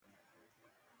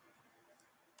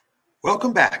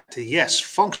Welcome back to Yes,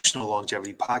 Functional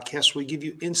Longevity Podcast, where we give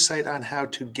you insight on how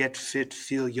to get fit,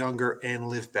 feel younger, and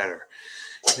live better.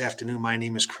 Good afternoon. My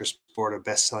name is Chris Borda,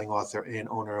 best-selling author and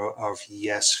owner of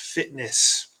Yes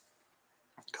Fitness,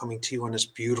 coming to you on this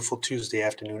beautiful Tuesday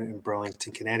afternoon in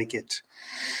Burlington, Connecticut.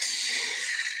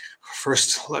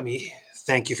 First, let me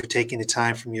thank you for taking the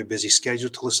time from your busy schedule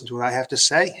to listen to what I have to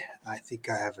say. I think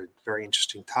I have a very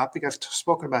interesting topic. I've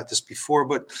spoken about this before,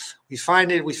 but we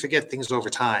forget things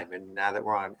over time. And now that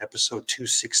we're on episode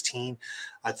 216,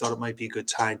 I thought it might be a good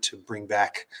time to bring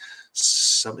back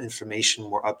some information,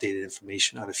 more updated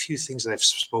information on a few things that I've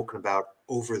spoken about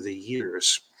over the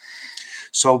years.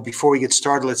 So before we get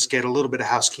started, let's get a little bit of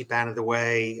housekeeping out of the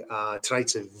way.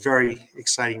 Tonight's a very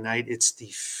exciting night. It's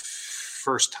the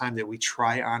first time that we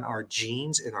try on our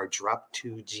jeans in our drop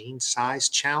to jean size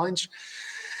challenge.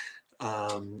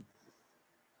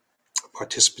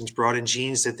 Participants brought in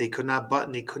jeans that they could not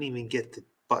button. They couldn't even get the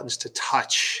buttons to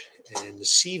touch. And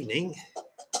this evening,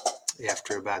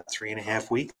 after about 3.5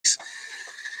 weeks,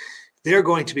 they're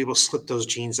going to be able to slip those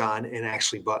jeans on and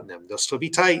actually button them. They'll still be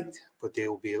tight, but they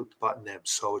will be able to button them.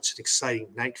 So it's an exciting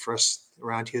night for us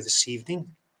around here this evening.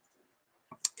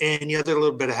 And the other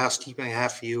little bit of housekeeping I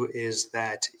have for you is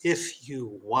that if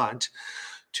you want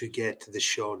to get the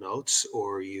show notes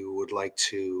or you would like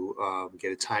to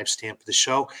get a timestamp of the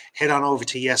show, head on over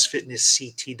to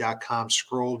yesfitnessct.com,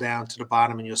 scroll down to the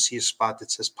bottom, and you'll see a spot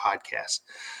that says podcast.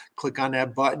 Click on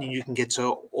that button and you can get to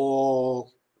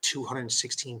all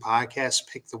 216 podcasts.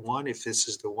 Pick the one if this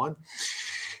is the one,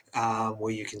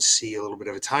 where you can see a little bit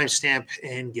of a timestamp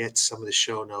and get some of the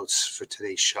show notes for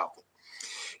today's show.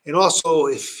 And also,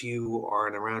 if you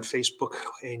aren't around Facebook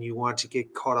and you want to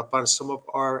get caught up on some of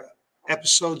our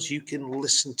episodes, you can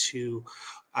listen to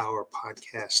our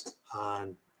podcast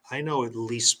on, I know, at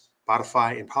least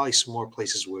Spotify and probably some more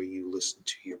places where you listen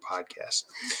to your podcast.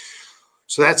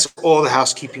 So that's all the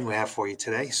housekeeping we have for you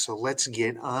today. So let's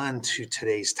get on to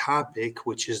today's topic,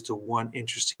 which is the one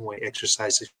interesting way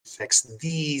exercise affects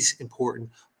these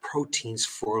important proteins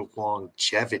for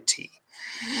longevity.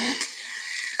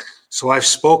 So I've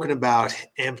spoken about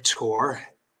mTOR,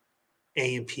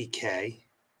 AMPK,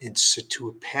 and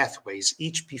sirtuin pathways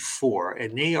each before,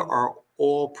 and they are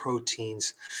all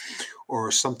proteins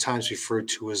or sometimes referred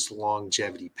to as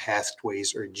longevity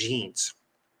pathways or genes.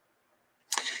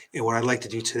 And what I'd like to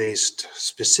do today is to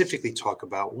specifically talk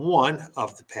about one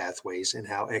of the pathways and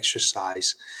how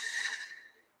exercise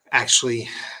actually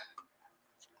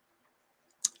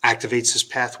activates this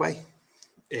pathway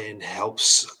and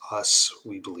helps us,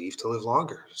 we believe, to live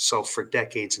longer. So for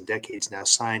decades and decades now,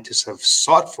 scientists have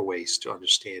sought for ways to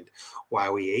understand why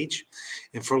we age.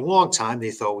 And for a long time,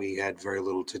 they thought we had very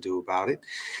little to do about it,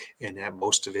 and that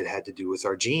most of it had to do with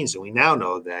our genes. And we now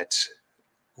know that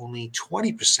only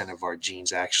 20% of our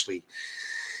genes actually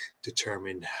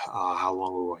determine how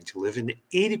long we're going to live. And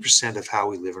 80% of how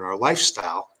we live in our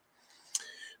lifestyle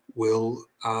will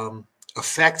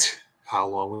affect how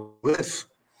long we live.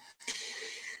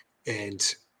 And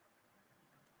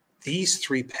these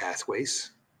three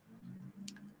pathways,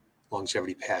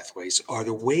 longevity pathways, are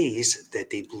the ways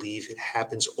that they believe it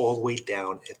happens all the way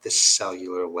down at the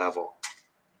cellular level.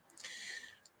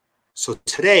 So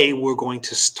today we're going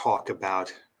to talk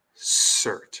about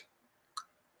SIRT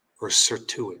or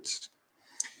sirtuins.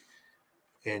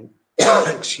 And how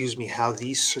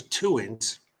these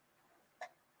sirtuins,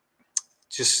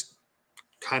 just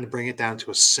kind of bring it down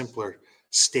to a simpler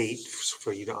state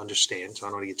for you to understand. So I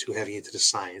don't want to get too heavy into the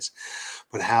science,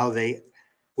 but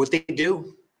what they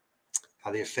do,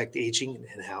 how they affect aging,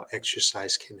 and how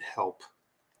exercise can help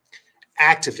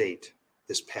activate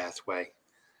this pathway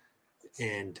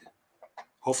and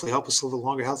hopefully help us live a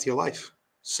longer, healthier life.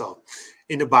 So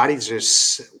in the body,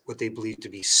 there's what they believe to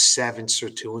be 7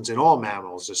 sirtuins. In all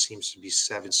mammals, there seems to be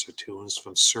 7 sirtuins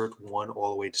from SIRT1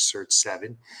 all the way to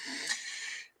SIRT7.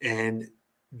 And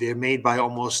they're made by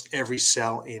almost every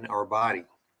cell in our body.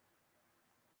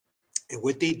 And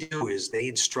what they do is they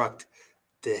instruct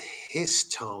the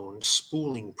histone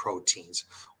spooling proteins,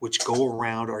 which go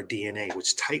around our DNA,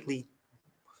 which tightly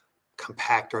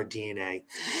compact our DNA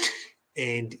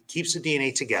and keeps the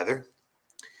DNA together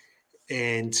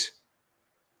and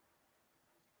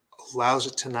allows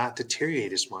it to not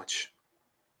deteriorate as much.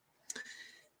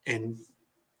 And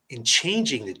in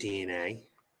changing the DNA,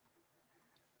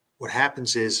 what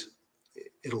happens is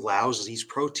it allows these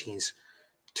proteins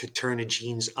to turn the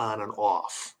genes on and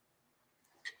off.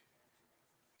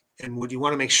 And what you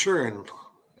want to make sure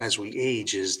as we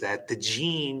age is that the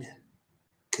gene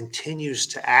continues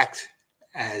to act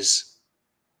as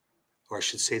or I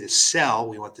should say the cell,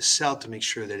 we want the cell to make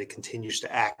sure that it continues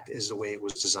to act as the way it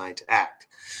was designed to act.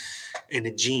 And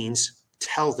the genes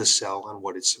tell the cell on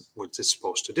what it's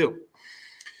supposed to do.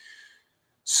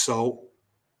 So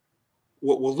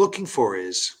what we're looking for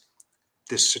is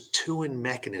the sirtuin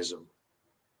mechanism.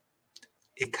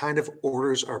 It kind of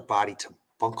orders our body to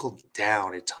buckle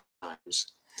down at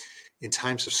times, in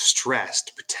times of stress,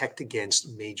 to protect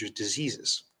against major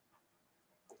diseases.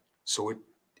 So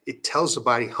it tells the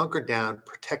body, hunker down,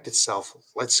 protect itself,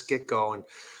 let's get going,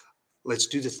 let's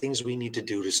do the things we need to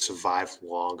do to survive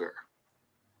longer.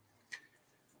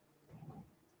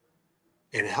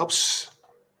 And it helps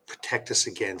protect us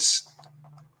against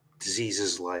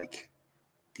diseases like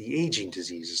the aging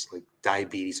diseases, like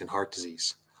diabetes and heart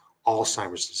disease,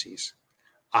 Alzheimer's disease,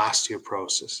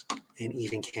 osteoporosis, and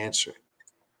even cancer.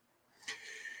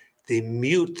 They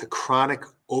mute the chronic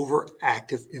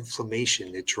overactive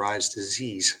inflammation that drives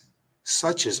disease,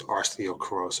 such as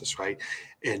osteoporosis, right,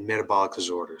 and metabolic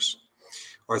disorders,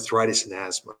 arthritis and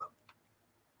asthma.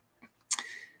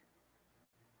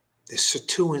 The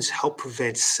sirtuins help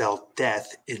prevent cell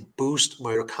death and boost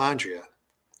mitochondria,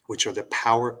 which are the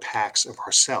power packs of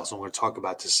our cells. And we're going to talk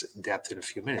about this in depth in a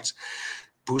few minutes.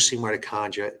 Boosting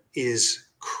mitochondria is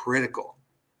critical.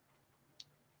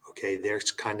 Okay,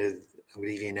 there's kind of, I'm going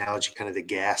to give you an analogy, kind of the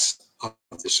gas of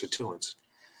the sirtuins.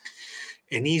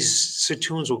 And these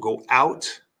sirtuins will go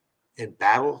out and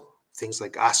battle things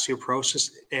like osteoporosis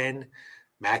and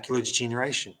macular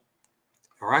degeneration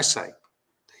or eyesight.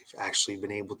 They've actually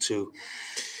been able to,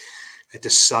 at the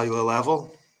cellular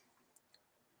level,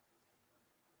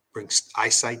 bring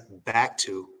eyesight back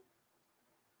to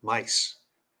mice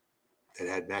that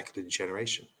had macular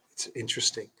degeneration. It's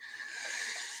interesting.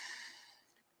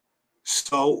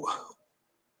 So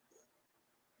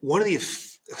one of the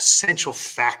essential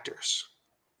factors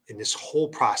in this whole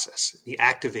process, the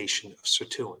activation of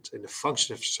sirtuins and the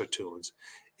function of sirtuins,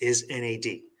 is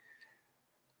NAD,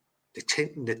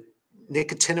 the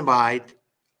nicotinamide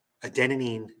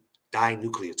adenine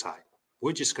dinucleotide.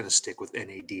 We're just going to stick with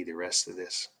NAD the rest of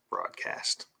this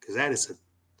broadcast because that is a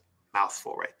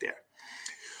mouthful right there.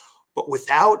 But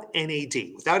without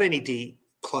NAD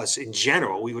plus in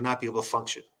general, we would not be able to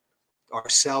function. Our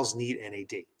cells need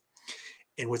NAD.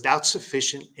 And without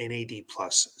sufficient NAD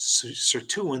plus,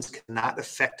 sirtuins cannot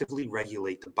effectively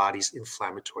regulate the body's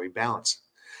inflammatory balance,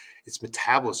 its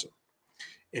metabolism,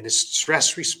 and its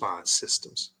stress response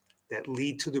systems that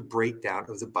lead to the breakdown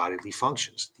of the bodily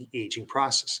functions, the aging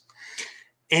process.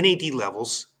 NAD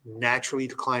levels naturally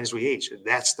decline as we age. And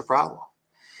that's the problem.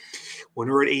 When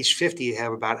we're at age 50, you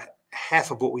have about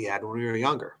half of what we had when we were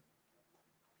younger.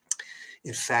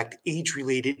 In fact,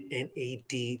 age-related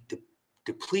NAD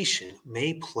depletion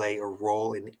may play a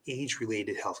role in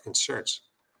age-related health concerns,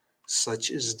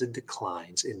 such as the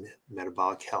declines in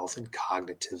metabolic health and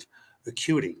cognitive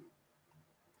acuity.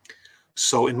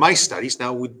 So in mice studies,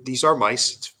 now these are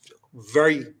mice, it's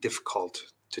very difficult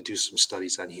to do some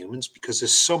studies on humans because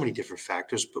there's so many different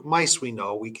factors, but mice, we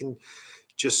know we can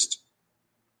just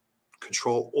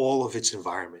control all of its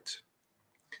environment.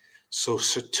 So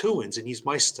sirtuins in these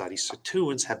mice studies,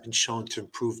 sirtuins have been shown to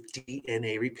improve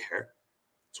DNA repair.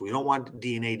 So we don't want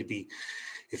DNA to be,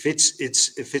 if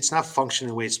it's not functioning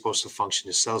the way it's supposed to function,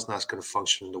 the cell's not going to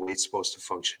function the way it's supposed to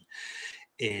function.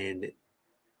 And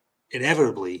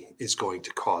inevitably, it's going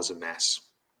to cause a mess.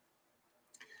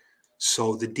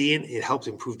 So it helps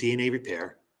improve DNA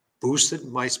repair, boost the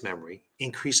mice memory,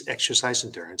 increase exercise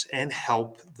endurance, and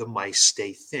help the mice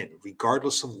stay thin,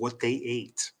 regardless of what they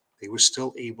ate. They were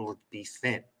still able to be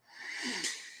thin.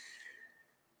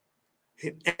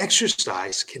 And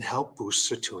exercise can help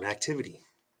boost sirtuin activity,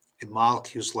 and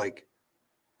molecules like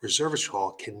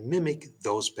resveratrol can mimic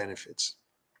those benefits.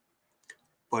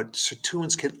 But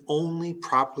sirtuins can only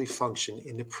properly function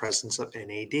in the presence of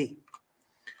NAD.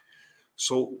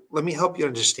 So let me help you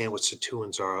understand what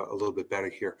sirtuins are a little bit better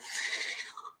here,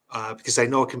 because I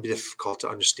know it can be difficult to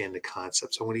understand the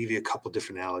concept. So I'm going to give you a couple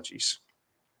different analogies.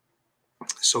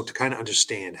 So to kind of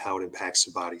understand how it impacts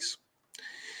the bodies.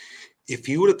 If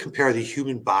you were to compare the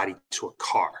human body to a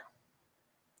car,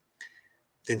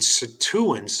 then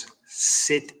sirtuins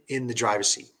sit in the driver's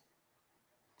seat.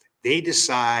 They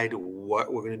decide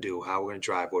what we're going to do, how we're going to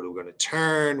drive, whether we're going to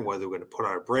turn, whether we're going to put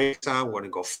our brakes on, we're going to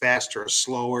go faster or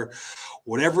slower.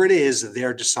 Whatever it is,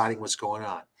 they're deciding what's going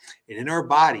on. And in our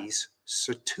bodies,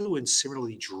 sirtuins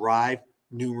similarly drive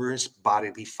numerous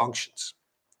bodily functions.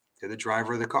 They're the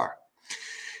driver of the car.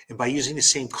 And by using the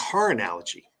same car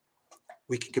analogy,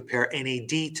 we can compare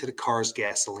NAD to the car's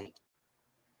gasoline.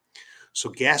 So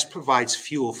gas provides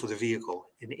fuel for the vehicle,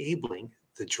 enabling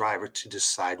the driver to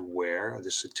decide where, or the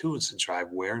sirtuins to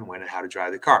drive where and when and how to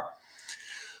drive the car.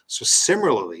 So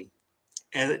similarly,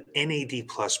 NAD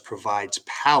plus provides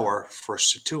power for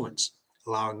sirtuins,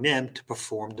 allowing them to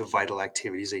perform the vital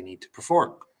activities they need to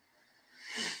perform.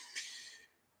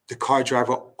 The car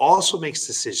driver also makes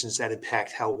decisions that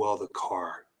impact how well the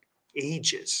car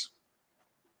ages.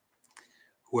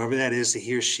 Whoever that is,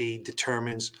 he or she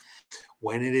determines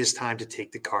when it is time to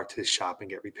take the car to the shop and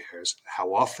get repairs,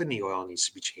 how often the oil needs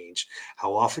to be changed,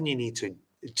 how often you need to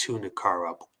tune the car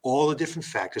up, all the different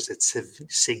factors that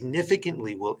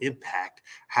significantly will impact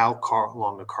how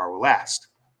long the car will last.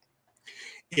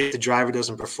 If the driver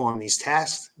doesn't perform these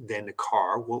tasks, then the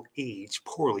car will age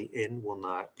poorly and will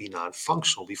not be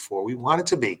non-functional before we want it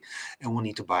to be, and we'll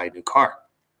need to buy a new car.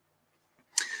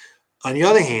 On the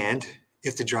other hand,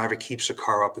 if the driver keeps the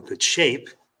car up in good shape,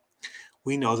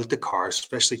 we know that the cars,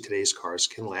 especially today's cars,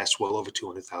 can last well over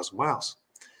 200,000 miles.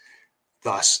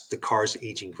 Thus, the car is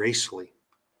aging gracefully.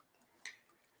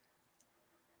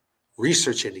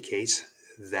 Research indicates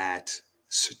that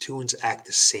sirtuins act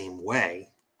the same way,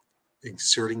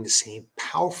 exerting the same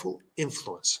powerful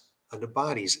influence on the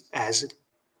bodies as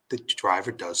the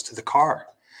driver does to the car.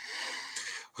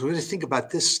 We're going to think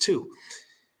about this too.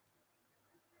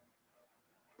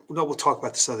 We'll talk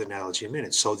about this other analogy in a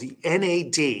minute. So the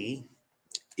NAD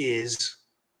is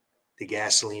the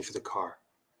gasoline for the car,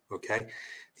 okay?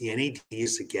 The NAD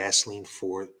is the gasoline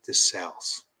for the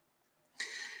cells.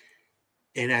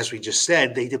 And as we just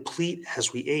said, they deplete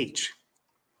as we age.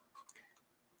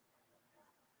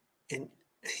 And,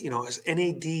 as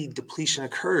NAD depletion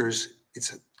occurs,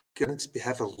 it's going to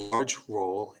have a large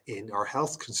role in our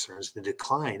health concerns, the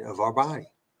decline of our body.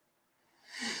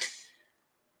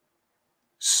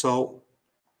 So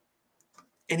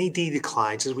NAD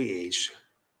declines as we age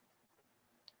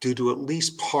due to at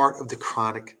least part of the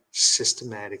chronic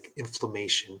systematic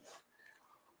inflammation,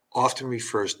 often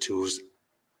refers to as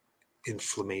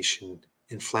inflammation,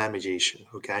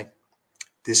 okay?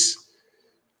 This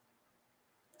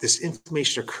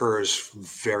inflammation occurs from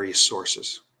various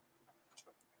sources,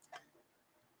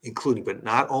 including, but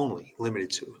not only limited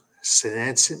to,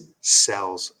 senescent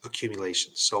cells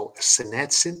accumulation. So a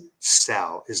senescent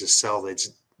cell is a cell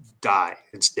that's died,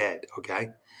 it's dead, okay?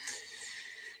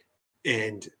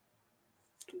 And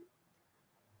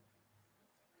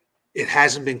it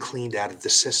hasn't been cleaned out of the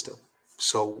system.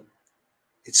 So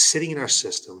it's sitting in our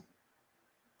system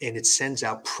and it sends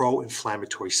out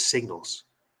pro-inflammatory signals.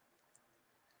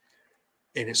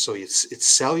 And it's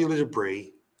cellular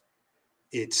debris.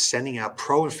 It's sending out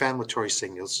pro-inflammatory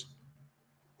signals.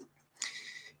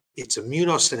 It's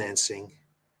immunosensing,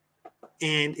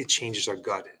 and it changes our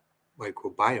gut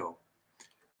microbiome.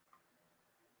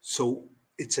 So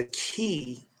it's a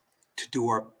key to do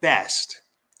our best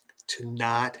to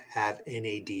not have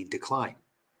NAD decline,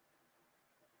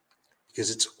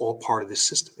 because it's all part of the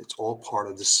system. It's all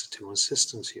part of the sirtuin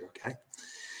systems here, okay?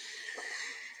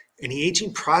 And the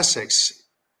aging process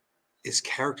is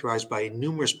characterized by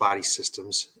numerous body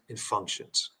systems and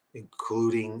functions,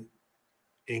 including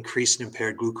an increase in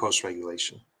impaired glucose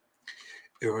regulation,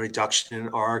 a reduction in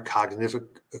our cognitive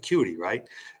acuity, right?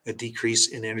 A decrease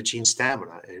in energy and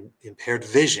stamina, and impaired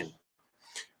vision,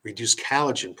 reduced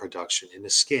collagen production in the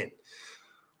skin,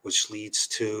 which leads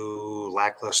to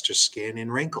lackluster skin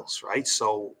and wrinkles, right?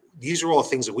 So these are all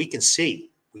things that we can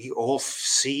see. We all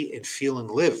see and feel and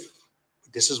live.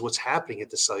 This is what's happening at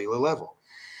the cellular level.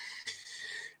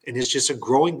 And there's just a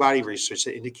growing body of research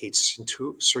that indicates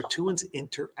sirtuins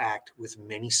interact with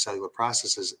many cellular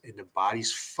processes in the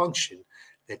body's function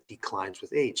that declines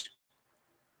with age.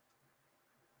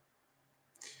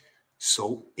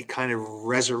 So it kind of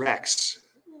resurrects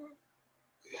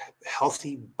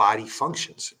healthy body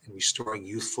functions and restoring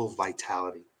youthful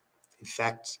vitality. In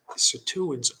fact,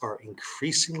 sirtuins are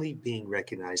increasingly being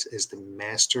recognized as the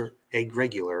master egg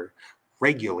regulator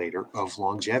of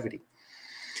longevity.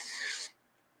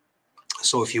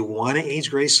 So if you want to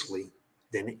age gracefully,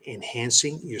 then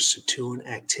enhancing your sirtuin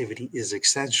activity is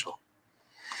essential.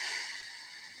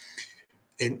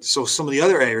 And so some of the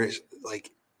other areas, like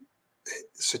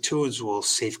sirtuins, will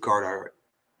safeguard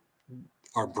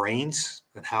our brains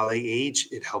and how they age.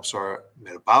 It helps our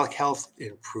metabolic health. It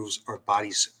improves our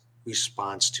body's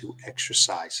response to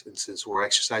exercise. And since we're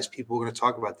exercise people, we're going to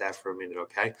talk about that for a minute,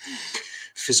 okay?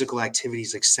 Physical activity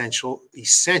is essential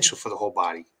for the whole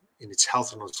body in its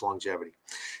health and its longevity.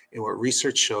 And what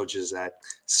research shows is that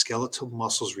skeletal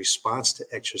muscles' response to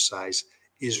exercise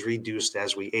is reduced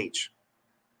as we age.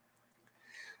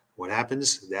 What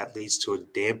happens? That leads to a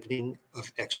dampening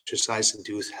of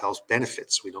exercise-induced health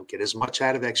benefits. We don't get as much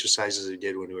out of exercise as we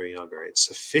did when we were younger. It's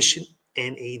sufficient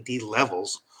NAD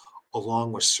levels,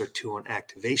 along with sirtuin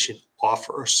activation,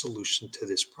 offer a solution to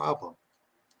this problem.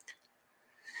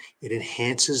 It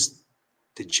enhances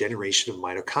the generation of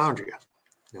mitochondria.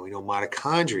 Now, we know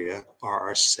mitochondria are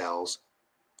our cells,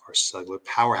 our cellular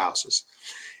powerhouses,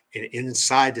 and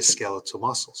inside the skeletal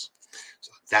muscles.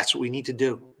 So that's what we need to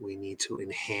do. We need to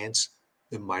enhance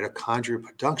the mitochondria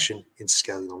production in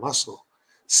skeletal muscle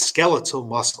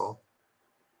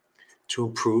to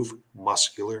improve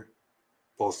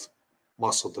both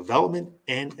muscle development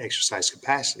and exercise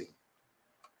capacity.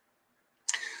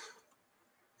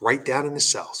 Right down in the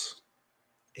cells,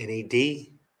 NAD,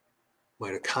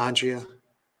 mitochondria,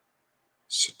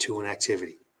 sirtuin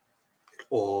activity. It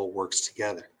all works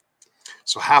together.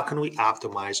 So how can we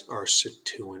optimize our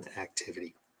sirtuin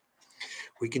activity?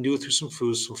 We can do it through some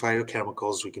foods, some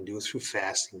phytochemicals. We can do it through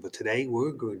fasting. But today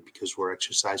because we're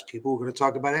exercise people, we're going to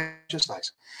talk about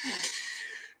exercise.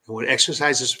 And what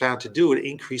exercise is found to do, it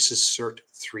increases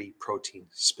SIRT3 protein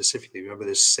specifically. Remember,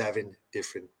 there's 7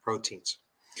 different proteins,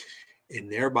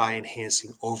 and thereby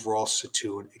enhancing overall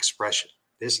sirtuin expression.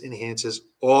 This enhances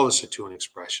all the sirtuin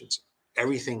expressions,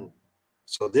 everything.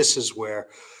 So this is where,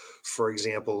 for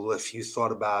example, if you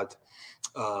thought about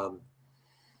the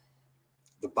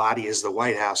body is the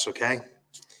White House, okay?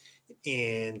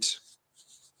 And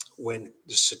when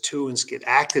the sirtuins get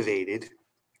activated,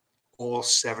 all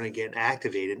 7 are getting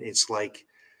activated. It's like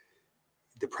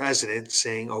the president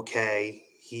saying, okay,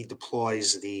 he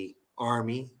deploys the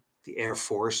Army, the Air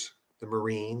Force, the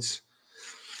Marines,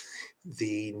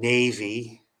 the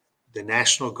Navy, the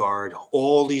National Guard,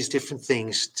 all these different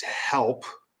things to help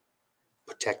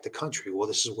protect the country. Well,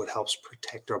 this is what helps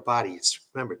protect our body.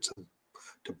 Remember,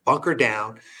 to bunker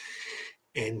down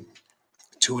and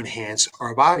to enhance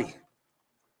our body.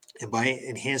 And by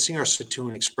enhancing our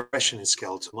sirtuin expression in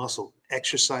skeletal muscle,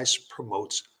 exercise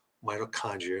promotes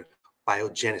mitochondria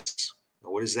biogenesis.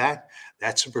 Now, what is that?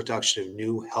 That's the production of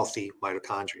new, healthy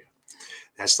mitochondria.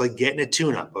 That's like getting a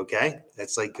tune-up, okay?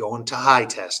 That's like going to high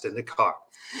test in the car.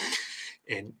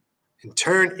 And in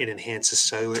turn, it enhances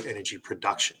cellular energy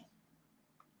production.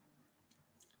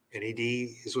 NAD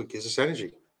is what gives us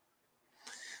energy.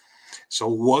 So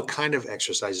what kind of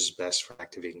exercise is best for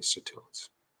activating sirtuins?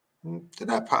 They're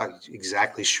not probably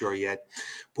exactly sure yet,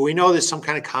 but we know there's some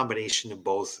kind of combination of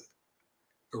both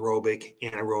aerobic,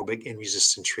 anaerobic, and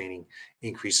resistance training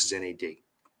increases NAD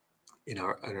in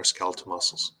our skeletal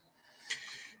muscles.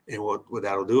 And what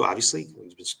that'll do, obviously,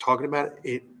 we've been talking about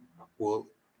it will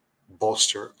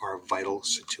bolster our vital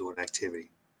sirtuin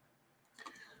activity.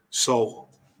 So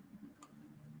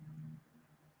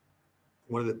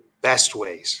one of the best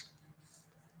ways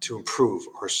to improve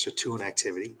our sirtuin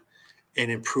activity and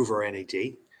improve our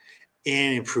NAD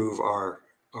and improve our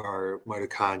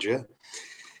mitochondria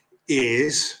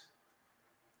is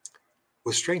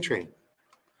with strength training.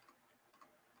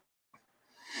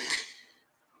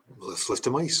 Let's lift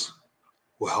the ice.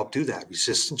 Will help do that.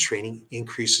 Resistance training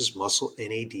increases muscle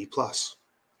NAD+.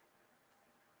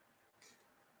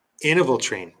 Interval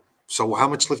training. So how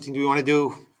much lifting do we want to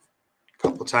do? A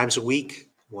couple times a week.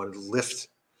 We want to lift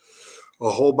a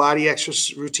whole body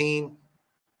exercise routine.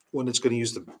 One that's going to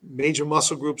use the major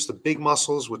muscle groups, the big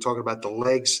muscles. We're talking about the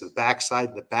legs, the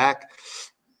backside, the back.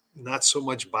 Not so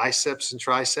much biceps and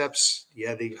triceps.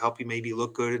 Yeah, they help you maybe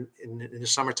look good in the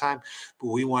summertime, but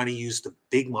we want to use the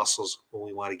big muscles when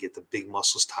we want to get the big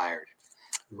muscles tired.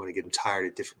 We want to get them tired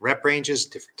at different rep ranges,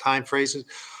 different time phrases,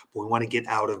 but we want to get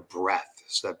out of breath.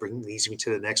 So that leads me to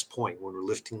the next point. When we're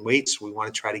lifting weights, we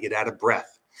want to try to get out of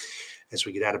breath. As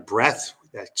we get out of breath,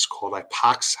 that's called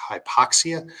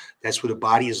hypoxia. That's where the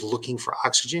body is looking for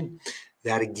oxygen.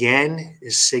 That again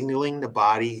is signaling the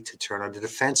body to turn on the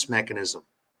defense mechanism.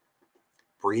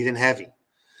 Breathing heavy.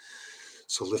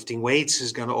 So lifting weights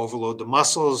is going to overload the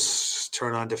muscles,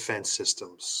 turn on defense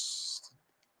systems.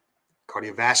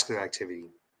 Cardiovascular activity,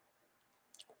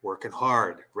 working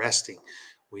hard, resting.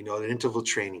 We know that interval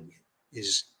training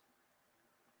is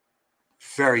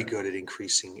very good at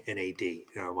increasing NAD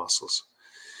in our muscles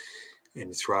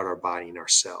and throughout our body and our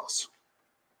cells.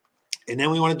 And then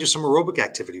we want to do some aerobic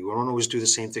activity. We don't always do the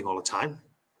same thing all the time.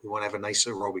 We want to have a nice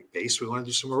aerobic base. We want to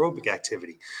do some aerobic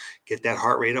activity. Get that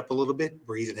heart rate up a little bit,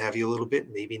 breathing heavy a little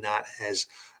bit, maybe not as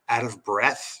out of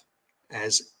breath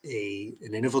as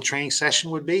an interval training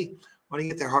session would be. Want to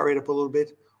get their heart rate up a little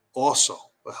bit. Also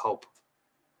will help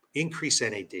increase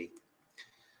NAD,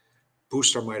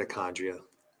 boost our mitochondria,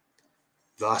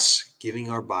 thus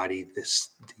giving our body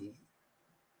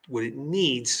what it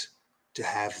needs to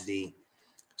have the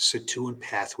sirtuin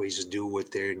pathways to do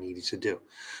what they're needed to do.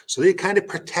 So they kind of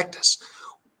protect us.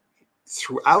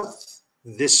 Throughout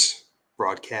this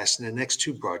broadcast and the next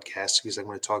two broadcasts, because I'm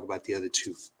going to talk about the other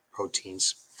two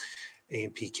proteins,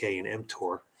 AMPK and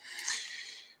mTOR.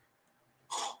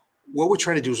 What we're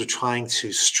trying to do is we're trying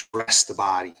to stress the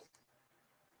body.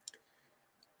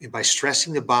 And by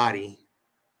stressing the body,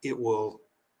 it will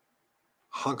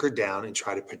hunker down and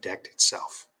try to protect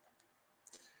itself.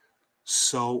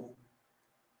 So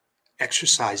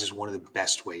exercise is one of the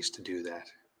best ways to do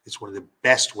that. It's one of the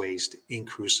best ways to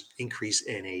increase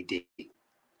NAD.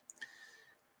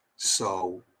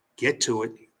 So get to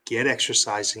it, get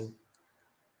exercising.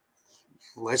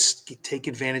 Let's take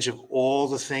advantage of all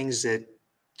the things that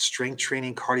strength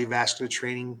training, cardiovascular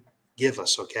training give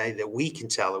us, okay? That we can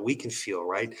tell, that we can feel,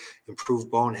 right?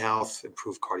 Improve bone health,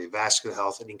 improve cardiovascular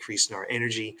health, and increasing our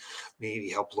energy,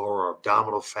 maybe help lower our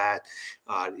abdominal fat.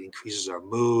 It increases our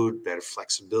mood, better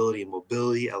flexibility and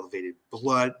mobility, elevated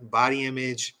body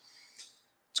image.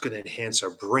 It's going to enhance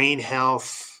our brain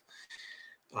health.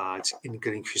 It's going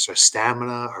to increase our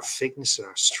stamina, our fitness, and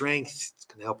our strength. It's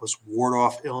going to help us ward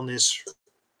off illness,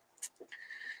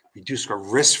 reduce our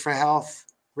risk for health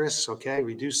risks, okay?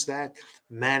 Reduce that.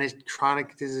 Manage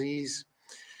chronic disease,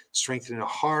 strengthen the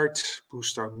heart,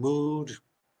 boost our mood,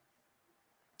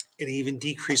 and even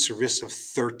decrease the risk of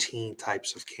 13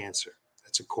 types of cancer.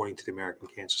 That's according to the American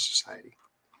Cancer Society.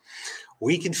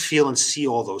 We can feel and see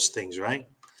all those things, right?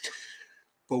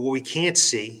 But what we can't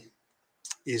see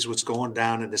is what's going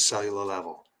down at the cellular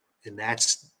level, and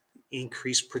that's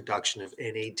increased production of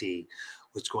NAD,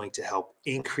 which is going to help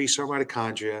increase our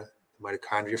mitochondria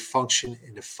function,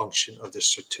 and the function of the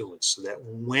sirtuins, so that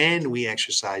when we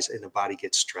exercise and the body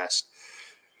gets stressed,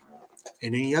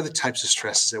 and any other types of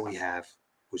stresses that we have,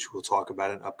 which we'll talk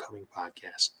about in an upcoming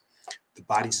podcast, the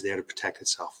body's there to protect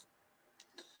itself.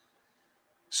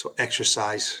 So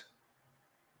exercise,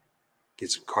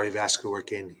 get some cardiovascular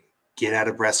work in, get out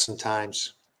of breath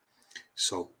sometimes.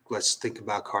 So let's think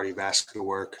about cardiovascular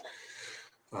work.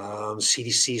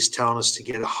 CDC is telling us to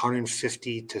get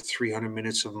 150 to 300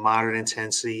 minutes of moderate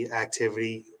intensity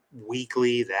activity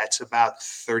weekly. That's about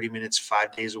 30 minutes,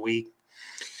 5 days a week.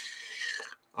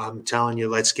 I'm telling you,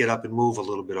 let's get up and move a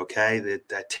little bit, okay?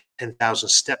 That 10,000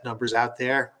 step numbers out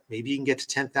there. Maybe you can get to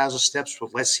 10,000 steps,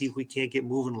 but let's see if we can't get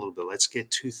moving a little bit. Let's get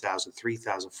 2,000,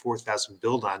 3,000, 4,000,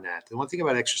 build on that. The one thing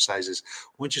about exercise is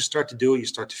once you start to do it, you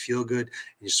start to feel good,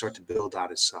 and you start to build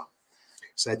on it some.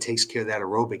 So that takes care of that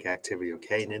aerobic activity,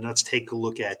 okay? And then let's take a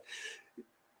look at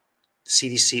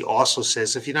CDC also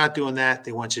says if you're not doing that,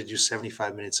 they want you to do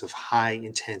 75 minutes of high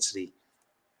intensity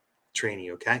training,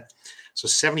 okay? So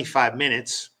 75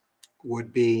 minutes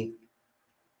would be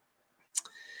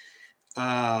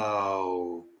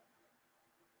 15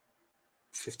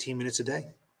 minutes a day.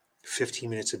 15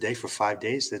 minutes a day for 5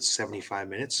 days, that's 75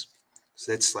 minutes.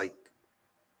 So that's like,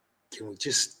 can we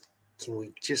just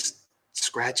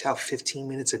scratch out 15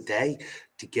 minutes a day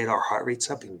to get our heart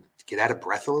rates up and get out of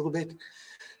breath a little bit? And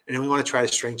then we want to try to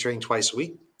strength train twice a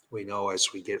week. We know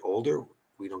as we get older,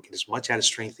 we don't get as much out of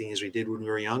strengthening as we did when we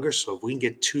were younger. So if we can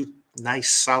get 2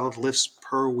 nice solid lifts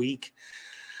per week,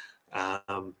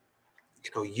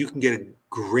 you can get a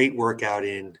great workout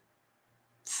in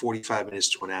 45 minutes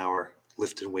to an hour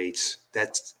lifting weights.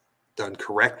 That's done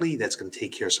correctly. That's going to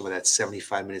take care of some of that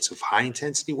 75 minutes of high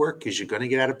intensity work because you're going to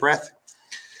get out of breath.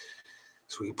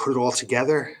 So we can put it all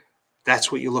together. That's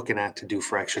what you're looking at to do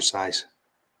for exercise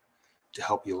to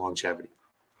help your longevity.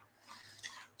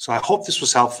 So I hope this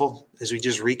was helpful. As we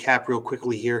just recap real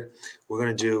quickly here, we're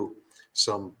going to do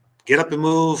some get up and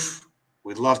move.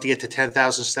 We'd love to get to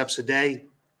 10,000 steps a day.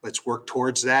 Let's work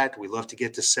towards that. We'd love to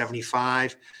get to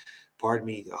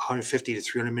 150 to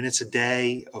 300 minutes a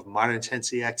day of moderate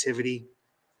intensity activity.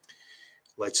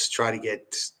 Let's try to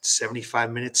get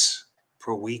 75 minutes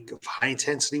per week of high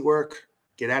intensity work.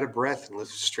 Get out of breath and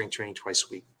lift strength training twice a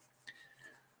week.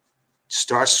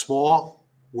 Start small,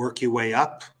 work your way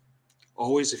up.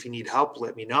 Always, if you need help,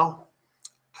 let me know.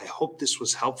 I hope this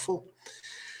was helpful.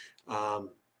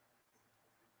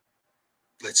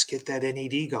 Let's get that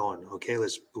NAD going, okay?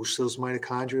 Let's boost those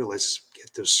mitochondria. Let's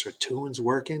get those sirtuins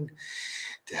working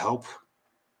to help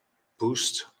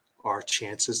boost our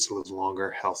chances to live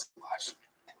longer, healthy lives.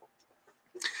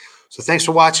 So thanks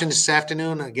for watching this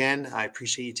afternoon. Again, I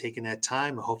appreciate you taking that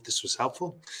time. I hope this was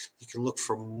helpful. You can look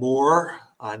for more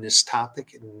on this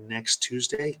topic next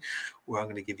Tuesday, where I'm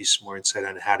going to give you some more insight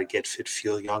on how to get fit,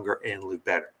 feel younger, and live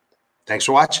better. Thanks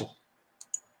for watching.